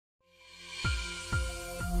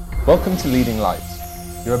Welcome to Leading Lights.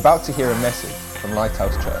 You're about to hear a message from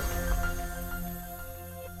Lighthouse Church.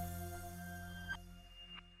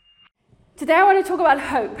 Today I want to talk about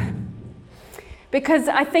hope, because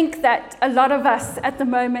I think that a lot of us at the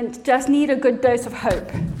moment just need a good dose of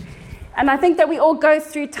hope. And I think that we all go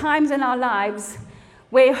through times in our lives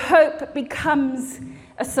where hope becomes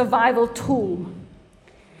a survival tool.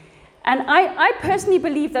 And I personally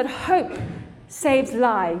believe that hope saves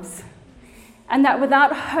lives, and that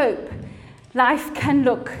without hope, life can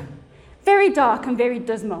look very dark and very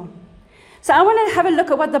dismal. So I want to have a look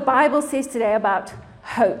at what the Bible says today about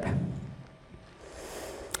hope.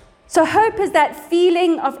 So hope is that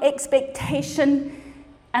feeling of expectation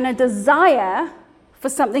and a desire for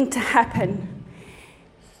something to happen.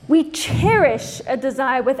 We cherish a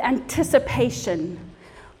desire with anticipation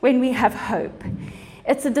when we have hope.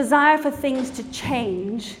 It's a desire for things to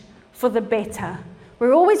change for the better.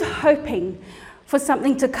 We're always hoping for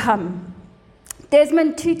something to come.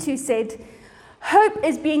 Desmond Tutu said, "Hope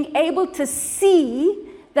is being able to see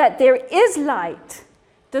that there is light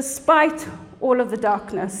despite all of the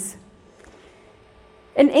darkness."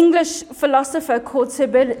 An English philosopher called Sir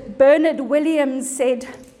Bernard Williams said,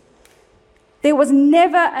 "There was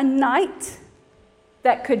never a night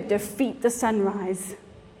that could defeat the sunrise,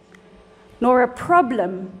 nor a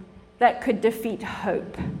problem that could defeat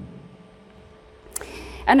hope."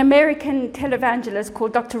 An American televangelist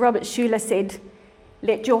called Dr. Robert Schuller said,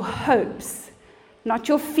 "Let your hopes, not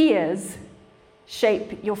your fears,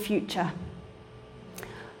 shape your future."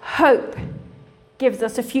 Hope gives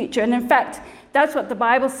us a future. And in fact, that's what the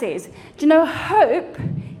Bible says. Do you know, hope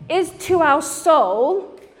is to our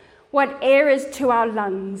soul what air is to our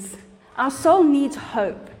lungs. Our soul needs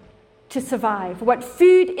hope to survive. What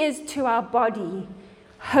food is to our body,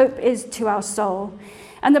 hope is to our soul.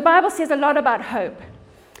 And the Bible says a lot about hope.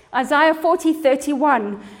 Isaiah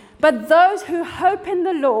 40:31, "But those who hope in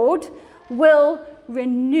the Lord will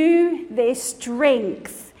renew their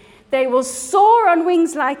strength. They will soar on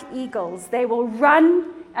wings like eagles. They will run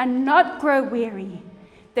and not grow weary.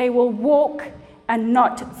 They will walk and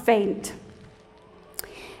not faint."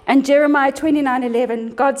 And Jeremiah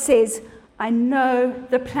 29:11, God says, "I know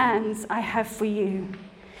the plans I have for you.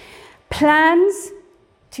 Plans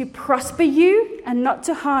to prosper you and not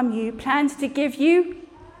to harm you. Plans to give you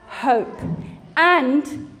hope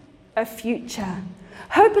and a future."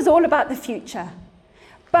 Hope is all about the future.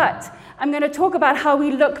 But I'm going to talk about how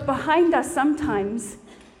we look behind us sometimes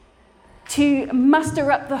to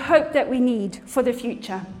muster up the hope that we need for the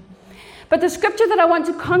future. But the scripture that I want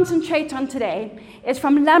to concentrate on today is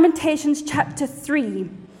from Lamentations chapter 3,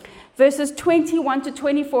 verses 21 to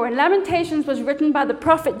 24. And Lamentations was written by the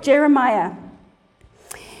prophet Jeremiah.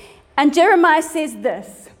 And Jeremiah says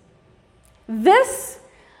this, "This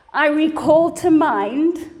I recall to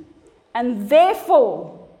mind, and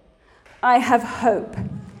therefore I have hope.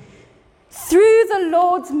 Through the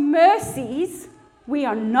Lord's mercies we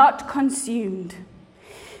are not consumed,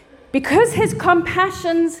 because his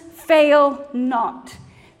compassions fail not.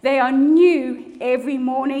 They are new every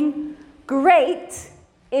morning. Great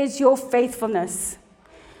is your faithfulness.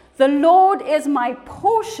 The Lord is my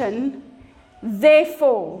portion,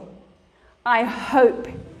 therefore I hope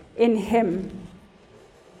in him."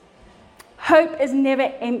 Hope is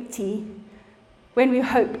never empty when we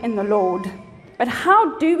hope in the Lord. But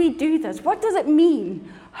how do we do this? What does it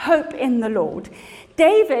mean, hope in the Lord?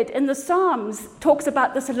 David in the Psalms talks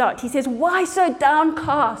about this a lot. He says, "Why so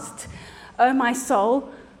downcast, O my soul?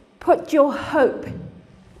 Put your hope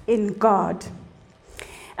in God."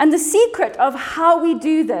 And the secret of how we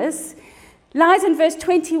do this lies in verse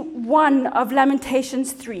 21 of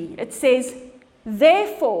Lamentations 3. It says,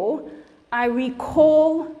 "Therefore I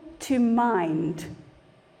recall to mind,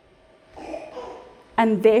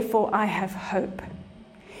 and therefore I have hope."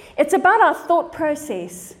 It's about our thought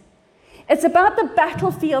process. It's about the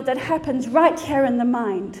battlefield that happens right here in the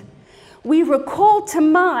mind. We recall to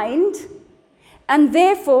mind, and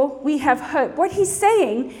therefore we have hope. What he's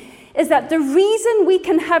saying is that the reason we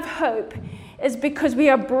can have hope is because we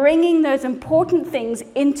are bringing those important things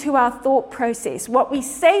into our thought process. What we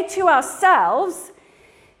say to ourselves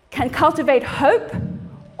can cultivate hope,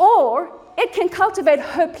 or it can cultivate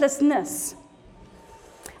hopelessness.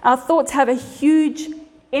 Our thoughts have a huge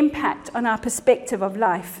impact on our perspective of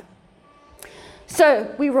life. So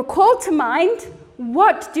we recall to mind.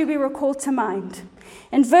 What do we recall to mind?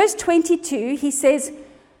 In verse 22, he says,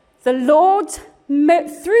 "Through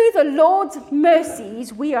the Lord's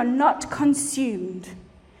mercies we are not consumed,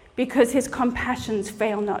 because his compassions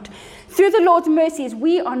fail not." Through the Lord's mercies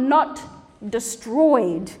we are not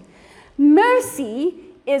destroyed. Mercy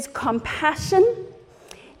is compassion,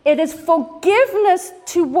 It is forgiveness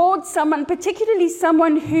towards someone, particularly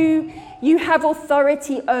someone who you have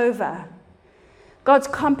authority over. God's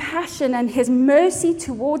compassion and his mercy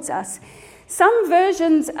towards us. Some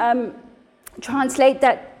versions translate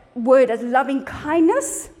that word as loving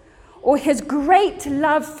kindness or his great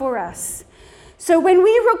love for us. So when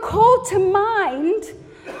we recall to mind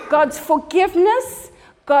God's forgiveness,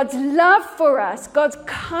 God's love for us, God's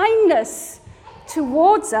kindness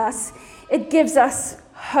towards us, it gives us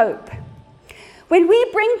hope. When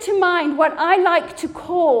we bring to mind what I like to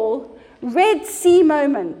call Red Sea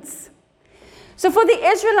moments. So for the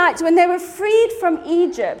Israelites, when they were freed from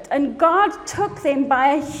Egypt and God took them by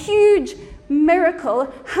a huge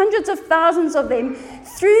miracle, hundreds of thousands of them,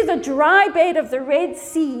 through the dry bed of the Red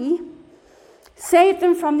Sea, saved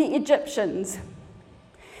them from the Egyptians.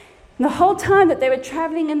 And the whole time that they were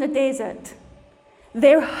traveling in the desert,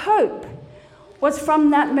 their hope was from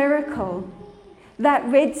that miracle, that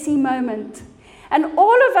Red Sea moment. And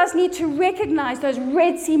all of us need to recognize those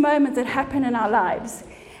Red Sea moments that happen in our lives.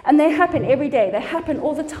 And they happen every day. They happen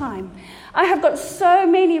all the time. I have got so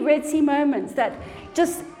many Red Sea moments that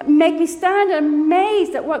just make me stand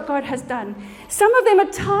amazed at what God has done. Some of them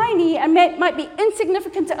are tiny and might be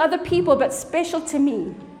insignificant to other people, but special to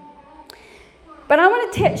me. But I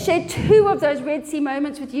want to share two of those Red Sea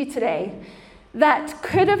moments with you today that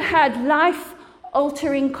could have had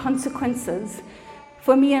life-altering consequences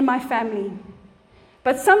for me and my family.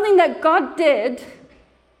 But something that God did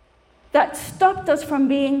that stopped us from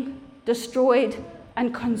being destroyed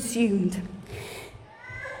and consumed.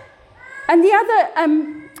 And the other,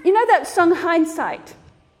 you know that song Hindsight?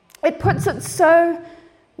 It puts it so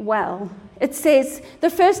well. It says, the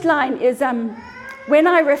first line is, when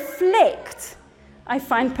I reflect, I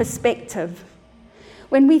find perspective.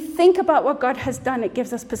 When we think about what God has done, it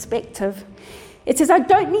gives us perspective. It says, I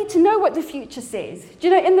don't need to know what the future says. Do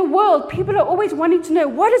you know, in the world, people are always wanting to know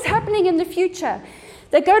what is happening in the future.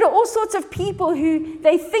 They go to all sorts of people who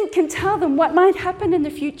they think can tell them what might happen in the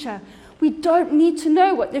future. We don't need to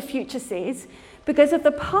know what the future says, because if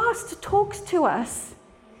the past talks to us,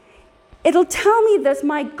 it'll tell me this: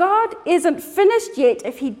 my God isn't finished yet.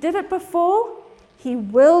 If he did it before, he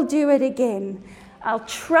will do it again. I'll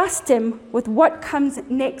trust him with what comes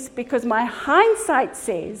next, because my hindsight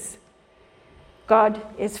says God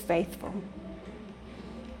is faithful.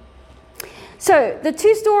 So the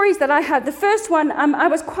two stories that I have, the first one, I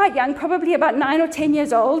was quite young, probably about 9 or 10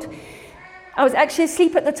 years old. I was actually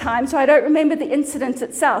asleep at the time, so I don't remember the incident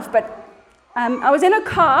itself. But I was in a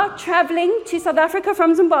car traveling to South Africa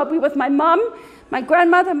from Zimbabwe with my mum, my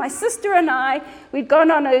grandmother, my sister and I. We'd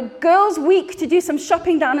gone on a girls' week to do some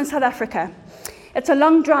shopping down in South Africa. It's a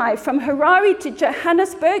long drive. From Harare to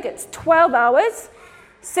Johannesburg, it's 12 hours.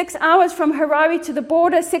 6 hours from Harare to the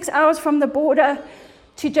border, 6 hours from the border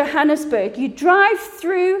to Johannesburg. You drive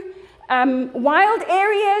through wild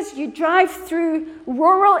areas, you drive through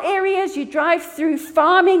rural areas, you drive through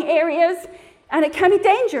farming areas, and it can be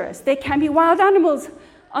dangerous. There can be wild animals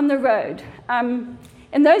on the road.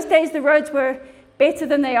 In those days, the roads were better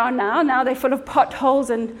than they are now. Now they're full of potholes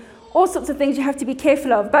and all sorts of things you have to be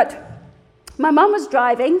careful of. But my mum was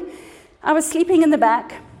driving. I was sleeping in the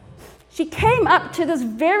back. She came up to this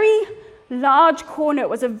very large corner. It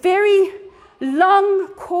was a very long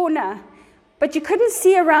corner, but you couldn't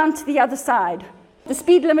see around to the other side. The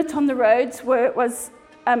speed limit on the roads was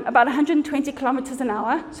about 120 kilometers an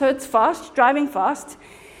hour, so it's fast, driving fast.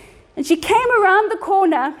 And she came around the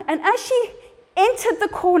corner, and as she entered the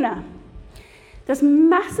corner, this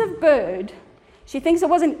massive bird, she thinks it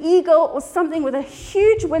was an eagle or something with a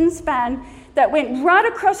huge wingspan, that went right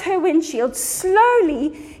across her windshield,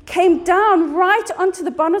 slowly came down right onto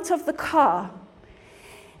the bonnet of the car.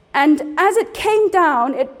 And as it came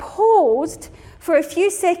down, it paused for a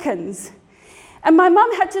few seconds. And my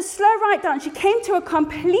mum had to slow right down. She came to a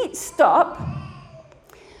complete stop,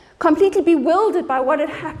 completely bewildered by what had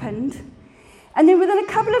happened. And then within a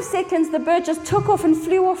couple of seconds, the bird just took off and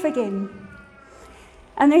flew off again.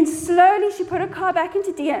 And then slowly she put her car back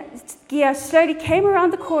into gear, slowly came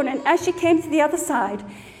around the corner, and as she came to the other side,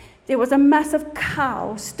 there was a massive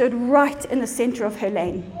cow stood right in the center of her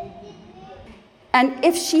lane. And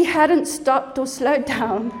if she hadn't stopped or slowed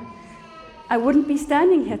down, I wouldn't be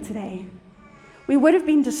standing here today. We would have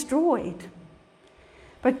been destroyed.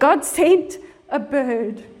 But God sent a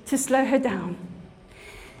bird to slow her down.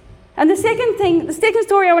 And the second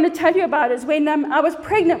story I want to tell you about is when I was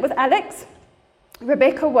pregnant with Alex.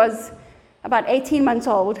 Rebecca was about 18 months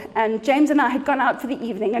old, and James and I had gone out for the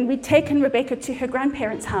evening, and we'd taken Rebecca to her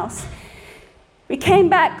grandparents' house. We came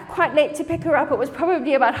back quite late to pick her up. It was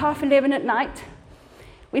probably about 11:30 at night.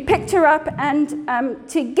 We picked her up, and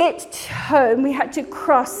to get home, we had to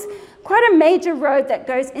cross quite a major road that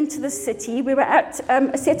goes into the city. We were at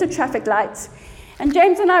a set of traffic lights, and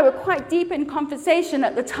James and I were quite deep in conversation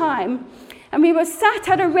at the time, and we were sat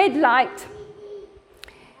at a red light,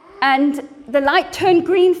 and the light turned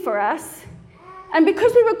green for us, and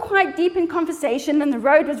because we were quite deep in conversation and the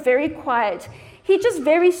road was very quiet, he just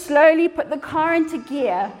very slowly put the car into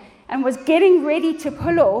gear and was getting ready to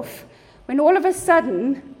pull off when all of a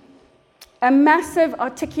sudden a massive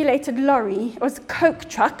articulated lorry, it was a Coke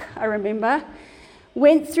truck, I remember,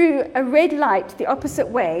 went through a red light the opposite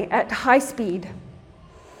way at high speed.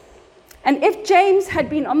 And if James had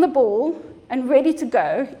been on the ball and ready to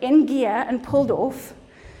go in gear and pulled off,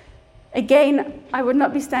 again, I would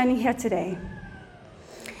not be standing here today.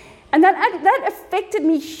 And that affected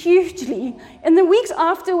me hugely. In the weeks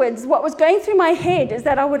afterwards, what was going through my head is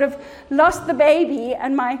that I would have lost the baby,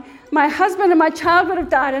 and my husband and my child would have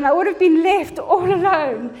died, and I would have been left all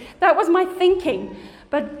alone. That was my thinking.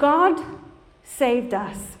 But God saved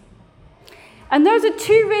us. And those are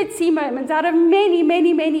two Red Sea moments out of many,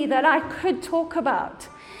 many, many that I could talk about.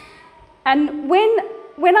 And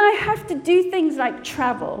when I have to do things like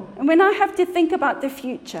travel, and when I have to think about the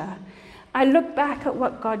future, I look back at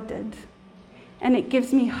what God did, and it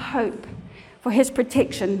gives me hope for his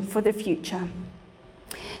protection for the future.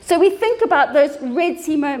 So we think about those Red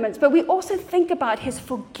Sea moments, but we also think about his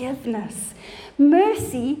forgiveness.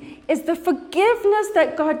 Mercy is the forgiveness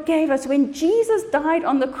that God gave us when Jesus died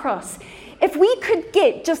on the cross. If we could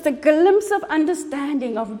get just a glimpse of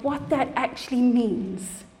understanding of what that actually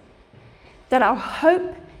means, that our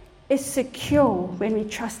hope is secure when we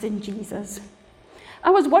trust in Jesus. I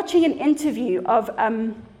was watching an interview of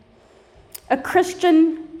a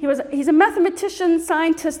Christian, he's a mathematician,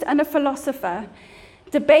 scientist, and a philosopher,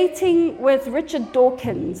 debating with Richard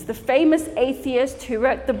Dawkins, the famous atheist who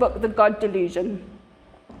wrote the book, The God Delusion.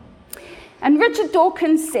 And Richard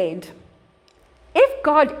Dawkins said, if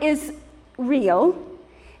God is real,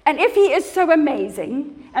 and if he is so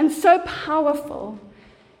amazing and so powerful,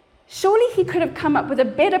 surely he could have come up with a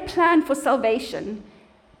better plan for salvation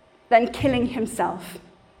than killing himself.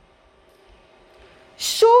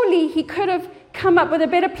 Surely he could have come up with a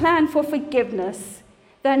better plan for forgiveness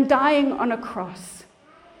than dying on a cross.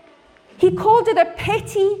 He called it a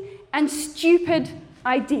petty and stupid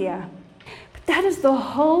idea. But that is the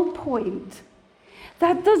whole point.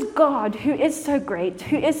 That this God, who is so great,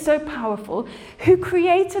 who is so powerful, who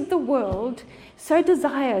created the world, so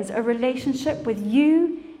desires a relationship with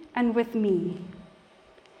you and with me,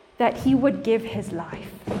 that he would give his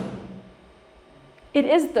life. It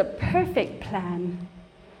is the perfect plan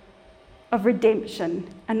of redemption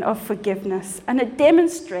and of forgiveness, and it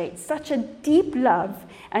demonstrates such a deep love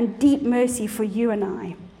and deep mercy for you and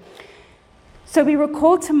I. So we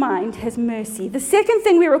recall to mind his mercy. The second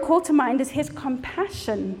thing we recall to mind is his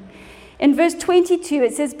compassion. In verse 22,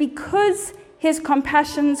 it says, because his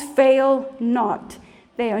compassions fail not,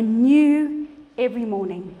 they are new every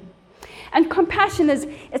morning. And compassion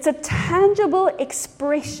it's a tangible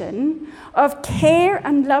expression of care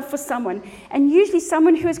and love for someone. And usually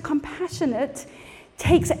someone who is compassionate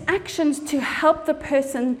takes actions to help the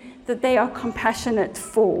person that they are compassionate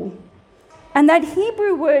for. And that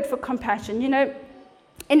Hebrew word for compassion,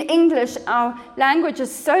 in English, our language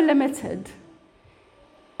is so limited.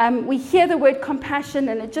 We hear the word compassion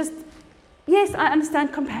and yes, I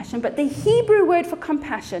understand compassion, but the Hebrew word for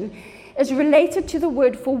compassion is related to the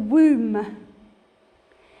word for womb.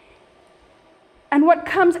 And what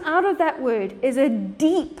comes out of that word is a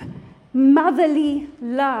deep motherly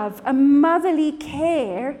love, a motherly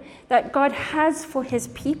care that God has for his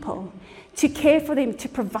people, to care for them, to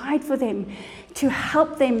provide for them, to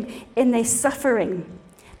help them in their suffering.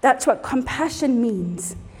 That's what compassion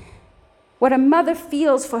means. What a mother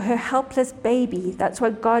feels for her helpless baby, that's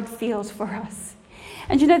what God feels for us.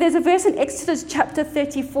 And there's a verse in Exodus chapter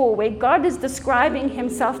 34 where God is describing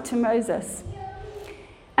himself to Moses.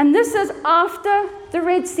 And this is after the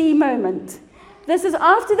Red Sea moment. This is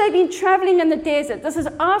after they've been traveling in the desert. This is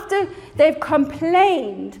after they've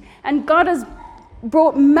complained and God has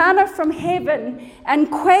brought manna from heaven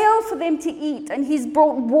and quail for them to eat. And he's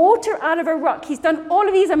brought water out of a rock. He's done all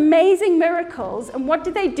of these amazing miracles. And what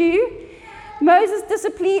do? Moses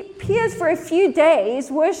disappears for a few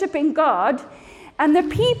days worshiping God. And the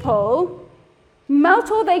people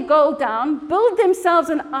melt all their gold down, build themselves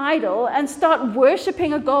an idol, and start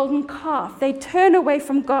worshipping a golden calf. They turn away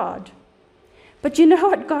from God. But you know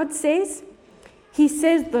what God says? He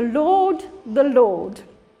says, the Lord,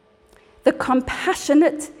 the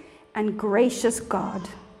compassionate and gracious God,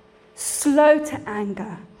 slow to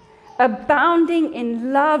anger, abounding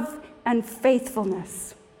in love and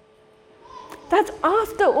faithfulness. That's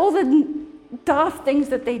after all the daft things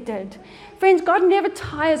that they did. Friends, God never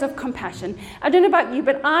tires of compassion. I don't know about you,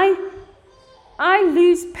 but I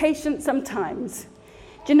lose patience sometimes.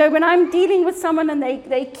 Do you know, when I'm dealing with someone and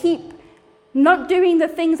they keep not doing the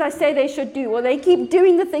things I say they should do, or they keep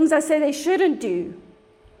doing the things I say they shouldn't do,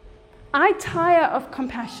 I tire of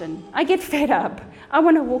compassion. I get fed up. I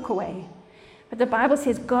want to walk away. But the Bible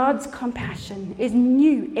says God's compassion is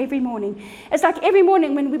new every morning. It's like every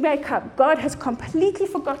morning when we wake up, God has completely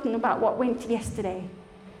forgotten about what went yesterday.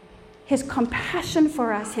 His compassion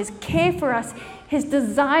for us, His care for us, His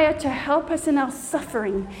desire to help us in our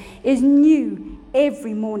suffering is new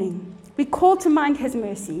every morning. We call to mind His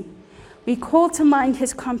mercy. We call to mind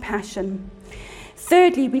His compassion.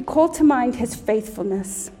 Thirdly, we call to mind His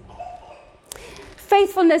faithfulness.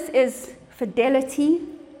 Faithfulness is fidelity,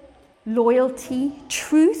 loyalty,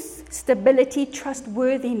 truth, stability,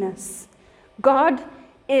 trustworthiness. God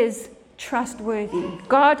is trustworthy.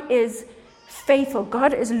 God is faithful.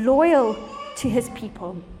 God is loyal to His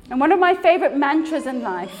people. And one of my favorite mantras in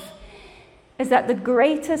life is that the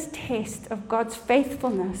greatest test of God's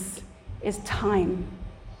faithfulness is time.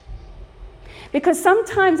 Because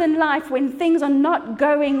sometimes in life, when things are not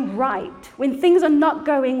going right, when things are not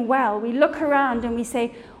going well, we look around and we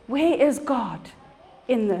say, where is God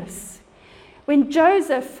in this? When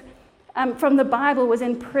Joseph from the Bible was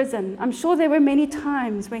in prison, I'm sure there were many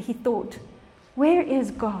times where he thought, where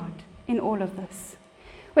is God in all of this?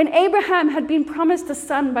 When Abraham had been promised a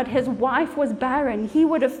son, but his wife was barren, he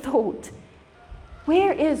would have thought,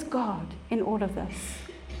 where is God in all of this?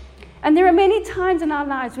 And there are many times in our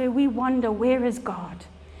lives where we wonder, where is God?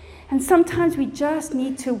 And sometimes we just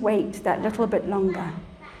need to wait that little bit longer,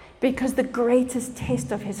 because the greatest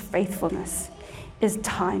test of His faithfulness is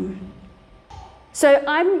time. So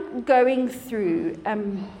I'm going through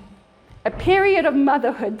a period of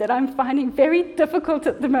motherhood that I'm finding very difficult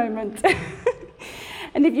at the moment.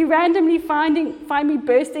 And if you randomly find me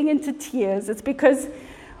bursting into tears, it's because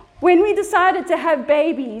when we decided to have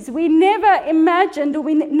babies, we never imagined, or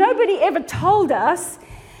nobody ever told us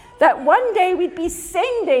that one day we'd be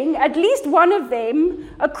sending at least one of them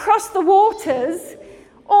across the waters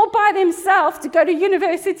all by themselves to go to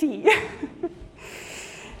university.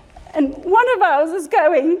 And one of ours is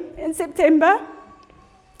going in September.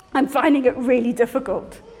 I'm finding it really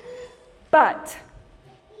difficult. But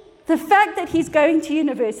the fact that he's going to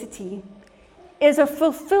university is a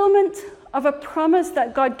fulfillment of a promise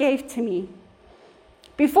that God gave to me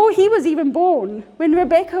before he was even born, when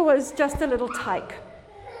Rebecca was just a little tyke.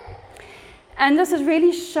 And this has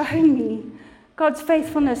really shown me God's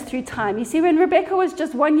faithfulness through time. You see, when Rebecca was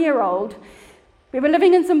just 1 year old, we were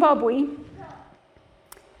living in Zimbabwe,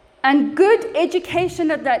 and good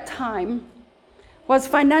education at that time was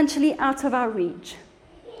financially out of our reach.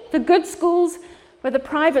 The good schools were the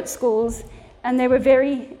private schools, and they were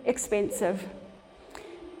very expensive.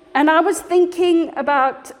 And I was thinking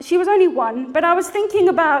about, she was only 1, but I was thinking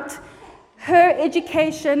about her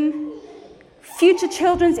education, future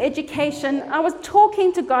children's education. I was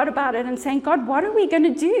talking to God about it and saying, God, what are we going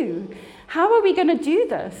to do? How are we going to do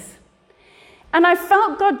this? And I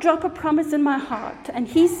felt God drop a promise in my heart. And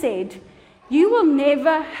He said, you will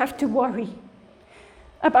never have to worry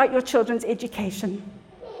about your children's education.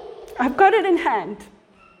 I've got it in hand.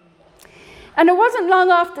 And it wasn't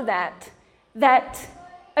long after that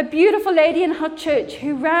a beautiful lady in her church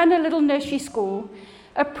who ran a little nursery school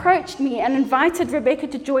approached me and invited Rebecca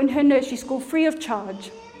to join her nursery school free of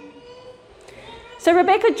charge. So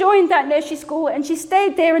Rebecca joined that nursery school, and she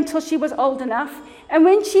stayed there until she was old enough. And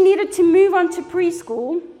when she needed to move on to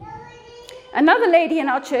preschool, another lady in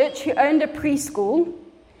our church who owned a preschool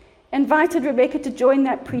invited Rebecca to join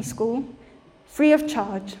that preschool free of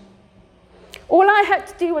charge. All I had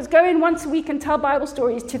to do was go in once a week and tell Bible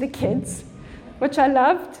stories to the kids, which I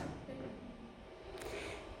loved.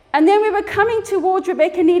 And then we were coming towards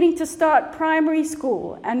Rebecca needing to start primary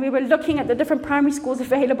school, and we were looking at the different primary schools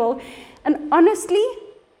available. And honestly,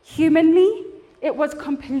 humanly, it was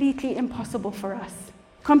completely impossible for us.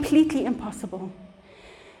 Completely impossible.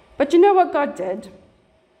 But you know what God did?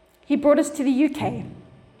 He brought us to the UK,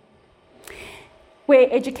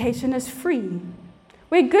 where education is free,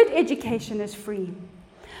 where good education is free.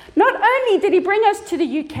 Not only did He bring us to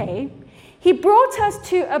the UK, He brought us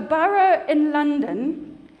to a borough in London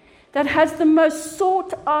that has the most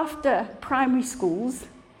sought-after primary schools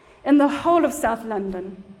in the whole of South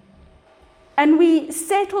London. And we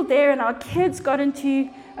settled there, and our kids got into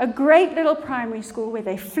a great little primary school where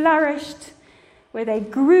they flourished, where they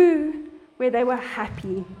grew, where they were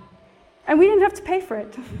happy. And we didn't have to pay for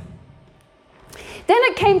it. Then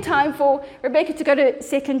it came time for Rebecca to go to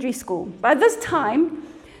secondary school. By this time,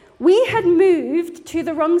 we had moved to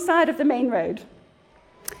the wrong side of the main road.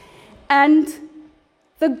 And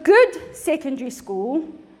the good secondary school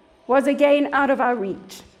was again out of our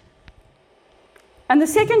reach. And the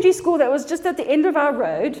secondary school that was just at the end of our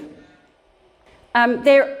road,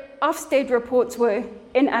 their Ofsted reports were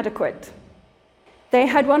inadequate. They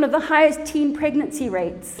had one of the highest teen pregnancy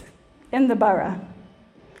rates in the borough.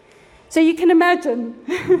 So you can imagine,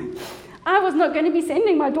 I was not going to be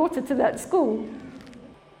sending my daughter to that school.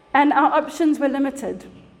 And our options were limited.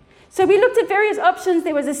 So we looked at various options.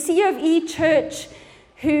 There was a C of E church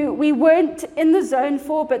who we weren't in the zone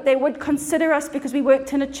for, but they would consider us because we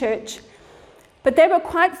worked in a church. But they were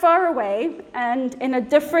quite far away and in a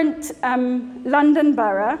different London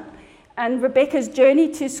borough. And Rebecca's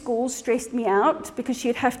journey to school stressed me out because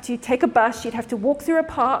she'd have to take a bus, she'd have to walk through a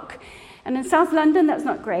park. And in South London, that's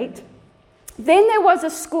not great. Then there was a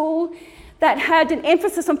school that had an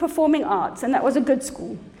emphasis on performing arts, and that was a good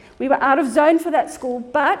school. We were out of zone for that school,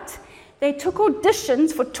 but they took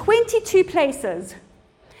auditions for 22 places.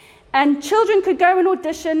 And children could go and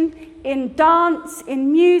audition in dance,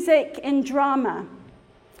 in music, in drama.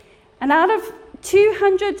 And out of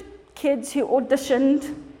 200 kids who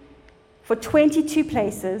auditioned for 22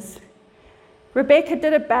 places, Rebecca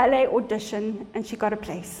did a ballet audition and she got a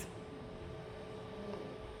place.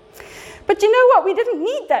 But you know what? We didn't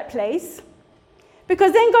need that place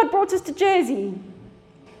because then God brought us to Jersey.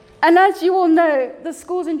 And as you all know, the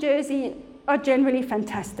schools in Jersey are generally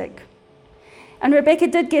fantastic. And Rebecca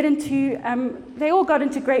did get into, they all got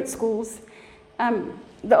into great schools.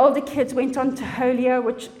 The older kids went on to Holier,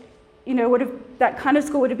 which, that kind of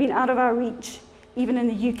school would have been out of our reach, even in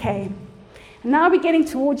the UK. And now we're getting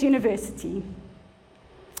towards university.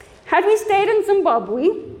 Had we stayed in Zimbabwe,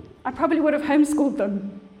 I probably would have homeschooled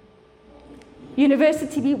them.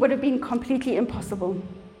 University would have been completely impossible.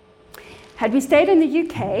 Had we stayed in the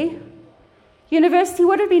UK, university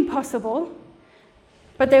would have been possible,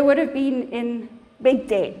 but they would have been in big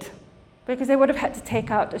debt because they would have had to take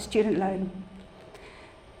out a student loan.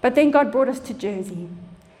 But then God brought us to Jersey.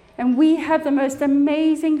 And we have the most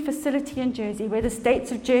amazing facility in Jersey where the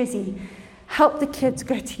states of Jersey help the kids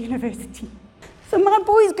go to university. So my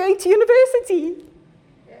boy's going to university.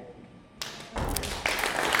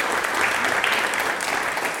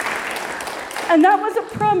 And that was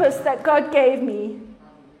a promise that God gave me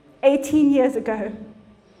 18 years ago.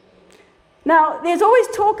 Now, there's always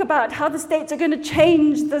talk about how the states are going to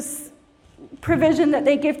change this provision that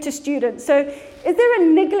they give to students. So is there a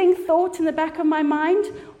niggling thought in the back of my mind?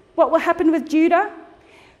 What will happen with Judah?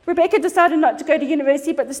 Rebecca decided not to go to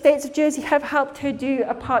university, but the states of Jersey have helped her do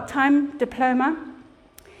a part-time diploma.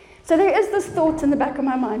 So there is this thought in the back of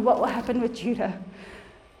my mind, what will happen with Judah?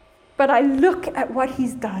 But I look at what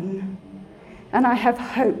he's done, and I have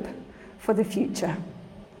hope for the future.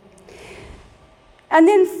 And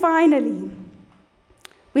then finally,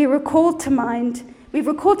 we've recalled to mind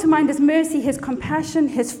his mercy, his compassion,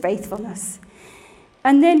 his faithfulness.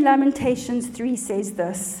 And then Lamentations 3 says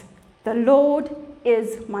this, "The Lord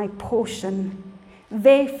is my portion,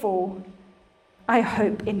 therefore I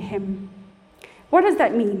hope in him." What does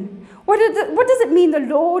that mean? What does it mean, the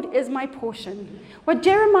Lord is my portion? What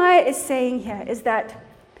Jeremiah is saying here is that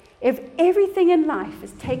if everything in life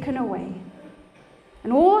is taken away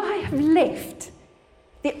and all I have left,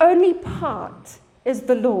 the only part is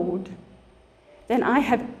the Lord, then I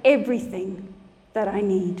have everything that I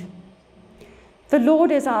need. The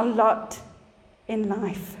Lord is our lot in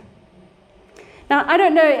life. Now, I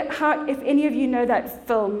don't know if any of you know that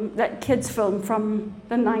film, that kids' film from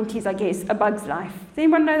the 90s, I guess, A Bug's Life. Does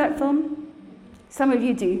anyone know that film? Some of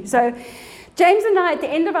you do. So James and I, at the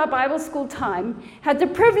end of our Bible school time, had the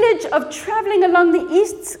privilege of traveling along the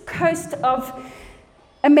east coast of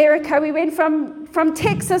America. We went from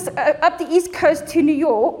Texas up the east coast to New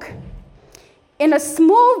York in a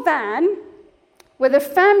small van with a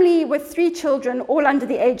family with 3 children, all under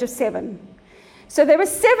the age of 7. So there were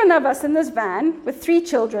 7 of us in this van with 3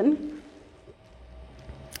 children,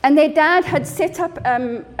 and their dad had set up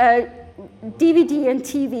a DVD and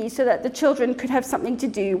TV so that the children could have something to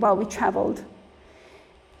do while we traveled.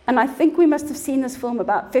 And I think we must have seen this film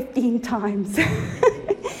about 15 times.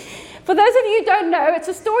 For those of you who don't know, it's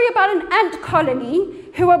a story about an ant colony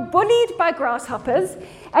who are bullied by grasshoppers,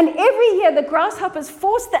 and every year the grasshoppers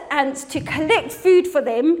force the ants to collect food for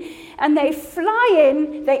them, and they fly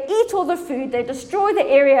in, they eat all the food, they destroy the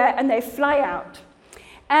area, and they fly out.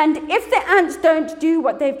 And if the ants don't do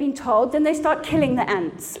what they've been told, then they start killing the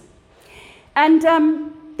ants. And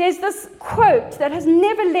then there's this quote that has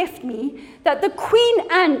never left me that the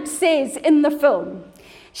Queen Ant says in the film.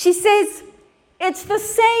 She says, "It's the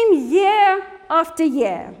same year after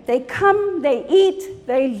year. They come, they eat,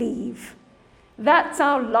 they leave. That's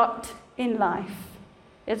our lot in life.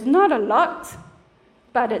 It's not a lot,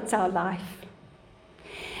 but it's our life."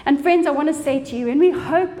 And friends, I want to say to you, when we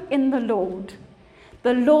hope in the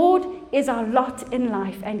Lord is our lot in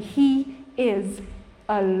life, and He is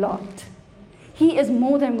a lot. He is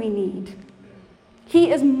more than we need. He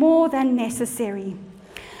is more than necessary.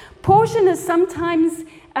 Portion is sometimes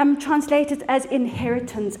translated as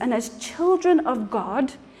inheritance, and as children of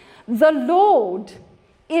God, the Lord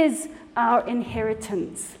is our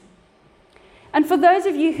inheritance. And for those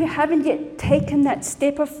of you who haven't yet taken that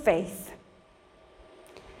step of faith,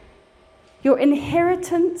 your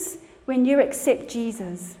inheritance when you accept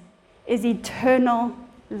Jesus is eternal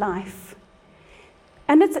life.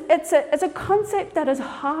 And it's a concept that is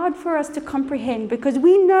hard for us to comprehend, because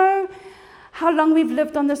we know how long we've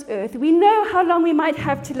lived on this earth. We know how long we might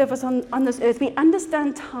have to live on this earth. We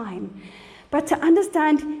understand time. But to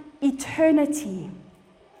understand eternity,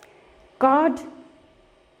 God,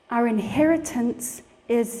 our inheritance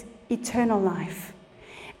is eternal life.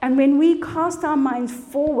 And when we cast our minds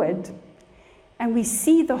forward and we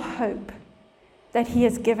see the hope that He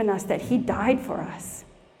has given us, that He died for us,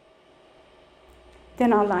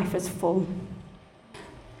 then our life is full.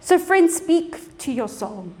 So friends, speak to your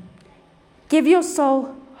soul. Give your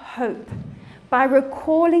soul hope by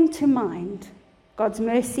recalling to mind God's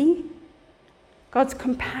mercy, God's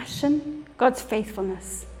compassion, God's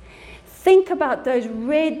faithfulness. Think about those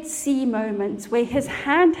Red Sea moments where His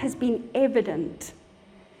hand has been evident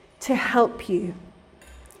to help you.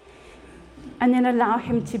 And then allow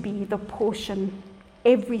Him to be the portion,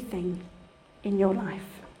 everything in your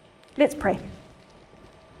life. Let's pray.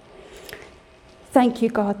 Thank you,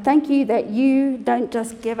 God. Thank you that you don't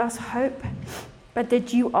just give us hope, but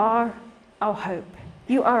that you are our hope.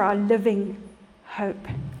 You are our living hope.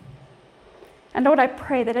 And Lord, I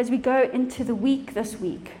pray that as we go into the week this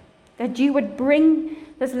week, that you would bring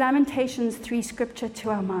this Lamentations 3 scripture to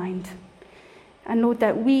our mind. And Lord,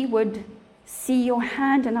 that we would see your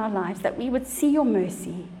hand in our lives, that we would see your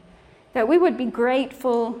mercy, that we would be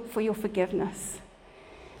grateful for your forgiveness,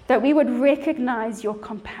 that we would recognize your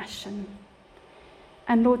compassion.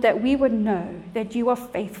 And Lord, that we would know that you are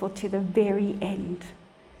faithful to the very end,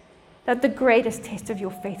 that the greatest test of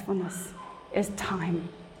your faithfulness is time.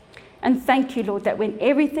 And thank you, Lord, that when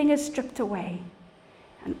everything is stripped away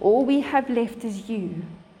and all we have left is you,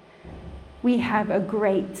 we have a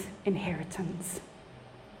great inheritance.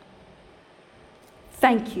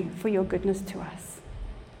 Thank you for your goodness to us.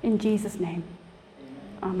 In Jesus' name,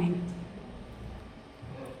 amen.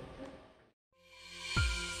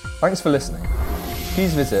 Thanks for listening.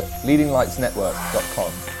 Please visit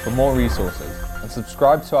leadinglightsnetwork.com for more resources and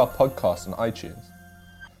subscribe to our podcast on iTunes.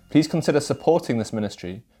 Please consider supporting this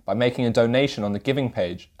ministry by making a donation on the giving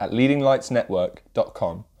page at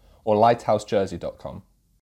leadinglightsnetwork.com or lighthousejersey.com.